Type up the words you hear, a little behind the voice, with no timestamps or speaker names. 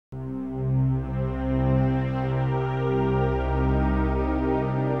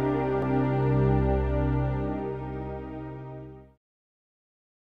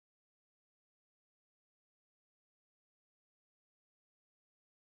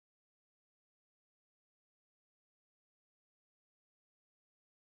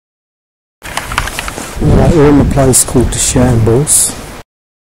Right, we're in a place called the Shambles.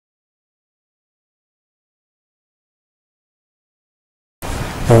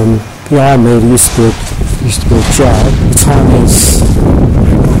 Behind me there used to be a jail. The time is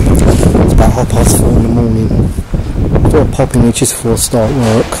it's about 4:30 in the morning. I thought I'd pop in here just before I start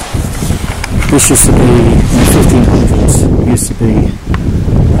work. This used to be, in the 1500s, it used to be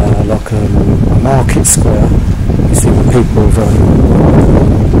like a market square. You see where people have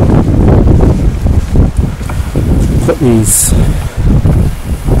got these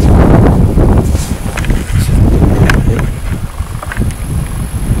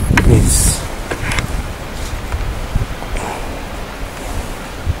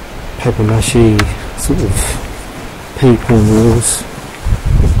paper mache sort of people on walls.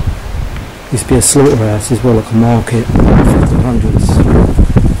 Used to be a slaughterhouse as well, like a market in the 1500s.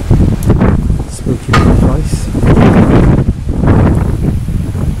 Spooky little place.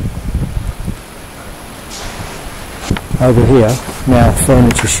 Over here, now a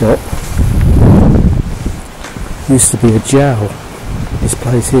furniture shop. Used to be a jail. This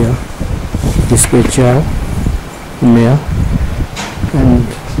place here used to be a jail in there, and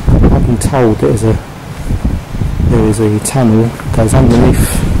I've been told there is a tunnel that goes underneath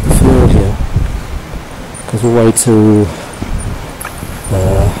the floor here, goes all the way to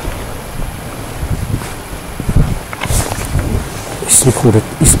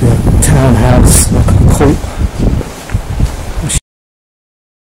used to be a townhouse, like a cult.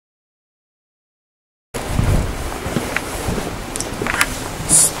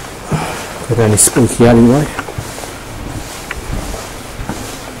 Go down this spooky alleyway.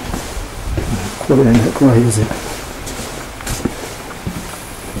 Quality ain't that great, is it?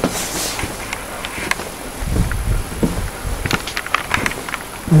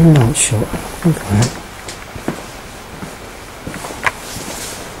 Night shot. Look at that.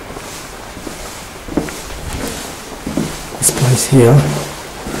 This place here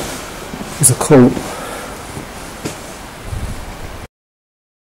is a cult.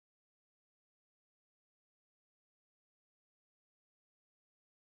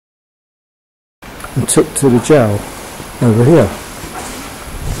 And took to the jail over here.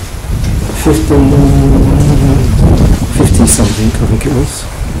 50 something, I think it was.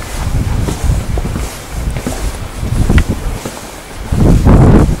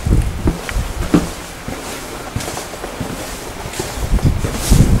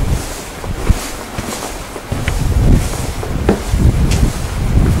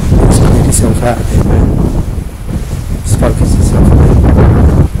 Let's get yourself out of there, man. Just focus yourself a bit.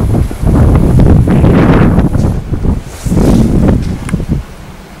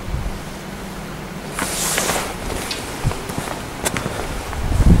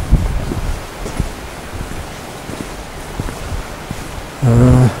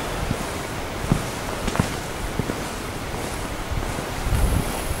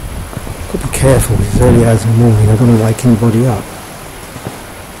 Got to be careful, it's early hours in the morning, I don't want to wake anybody up.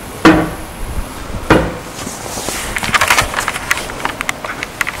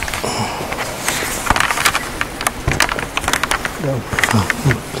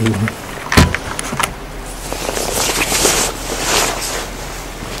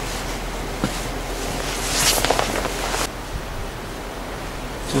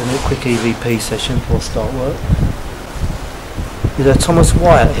 Doing a quick EVP session before I start work. Is there Thomas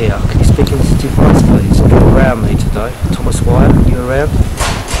Wyatt here? Can you speak into this device please? Are you around me today? Thomas Wyatt, are you around?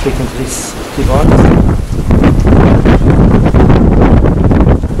 Speaking to this device?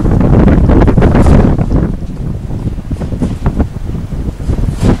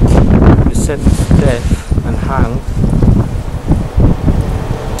 He was sentenced to death and hung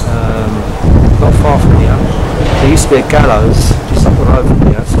not far from here. There used to be a Gallows just up the road from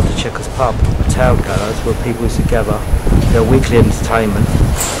here, outside the Checkers pub, a town Gallows where people used to gather their weekly entertainment.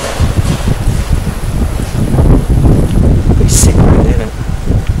 Pretty sick, isn't it?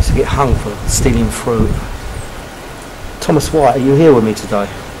 Used to get hung for stealing fruit. Thomas White, are you here with me today?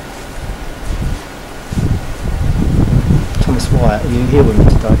 Thomas White, are you here with me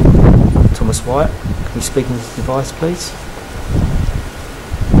today? Thomas White, can you speak into this device please?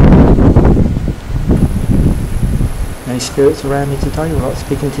 Any spirits around me today who would like to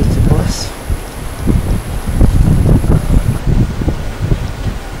speak into this device?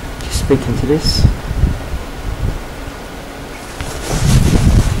 Just speak into this.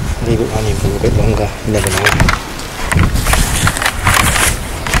 Leave it running for a bit longer, you never know.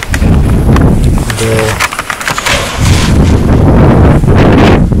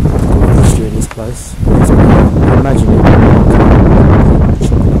 And history in this place. Imagine it.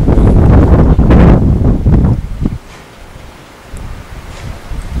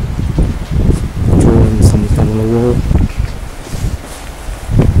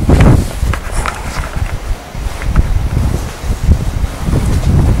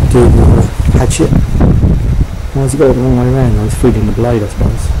 do with a hatchet. Why has he got it the wrong way around? He's feeding the blade, I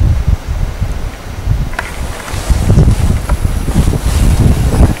suppose.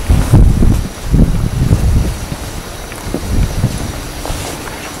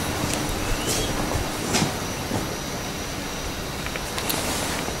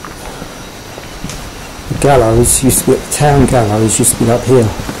 The gallows used to be, the town gallows used to be up here.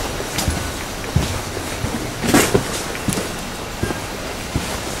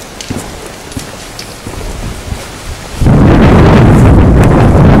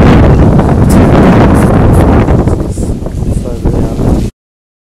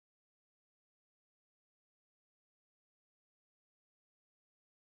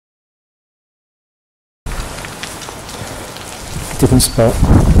 Different spot.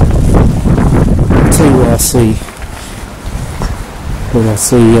 I'll tell you what I see when I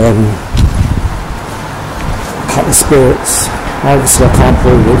see a couple of spirits. Obviously I can't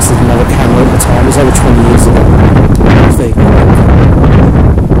prove it because there's another camera at the time. It was over 20 years ago.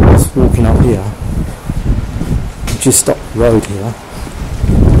 I was walking up here. I just stopped the road here.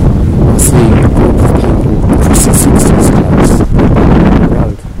 I see a group of people crossing 60s close the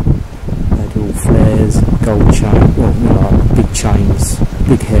road. They do all flares, gold chain, well, you know, big chains,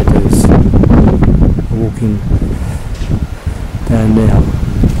 big hairdos, walking down there.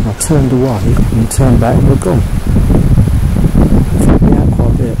 I turned away and turned back and they're gone. Freaked me out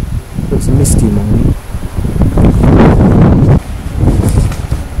quite a bit. It was a misty morning.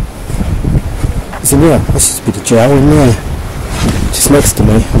 It's in there, that's just a bit of gel in there. Just next to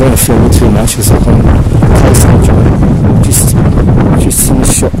me. I don't want to film it too much because I can't close up just in the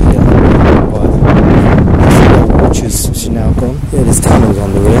shop here. Which are now gone. Yeah, there's tunnels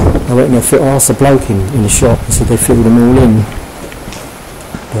under here. I reckon I asked a bloke in the shop and said they filled them all in.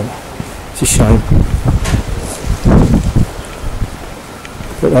 But it's a shame.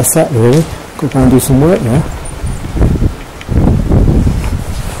 But that's that really. Got to go and do some work now.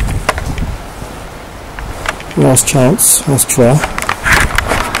 Last chance, last try.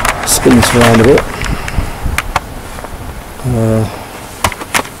 Spin this around a bit.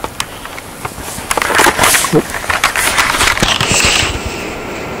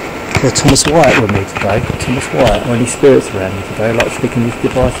 Thomas White with me today. Thomas White, or any spirits around me today. I like speaking this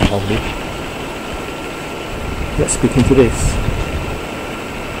device I'm holding. Let's speak into this.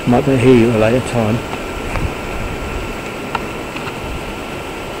 Might be hear you at a later time.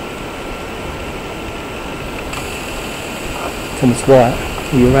 Thomas White,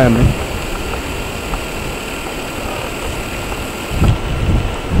 are you around me?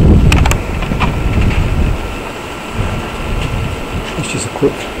 It's just a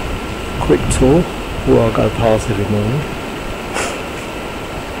quick tour where I go past every morning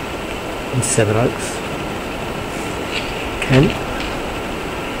in Sevenoaks, Kent.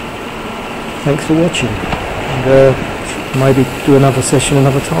 Thanks for watching, and maybe do another session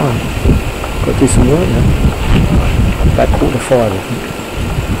another time. Got to do some work now. About 4:45 I think.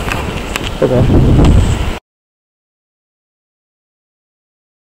 Bye bye.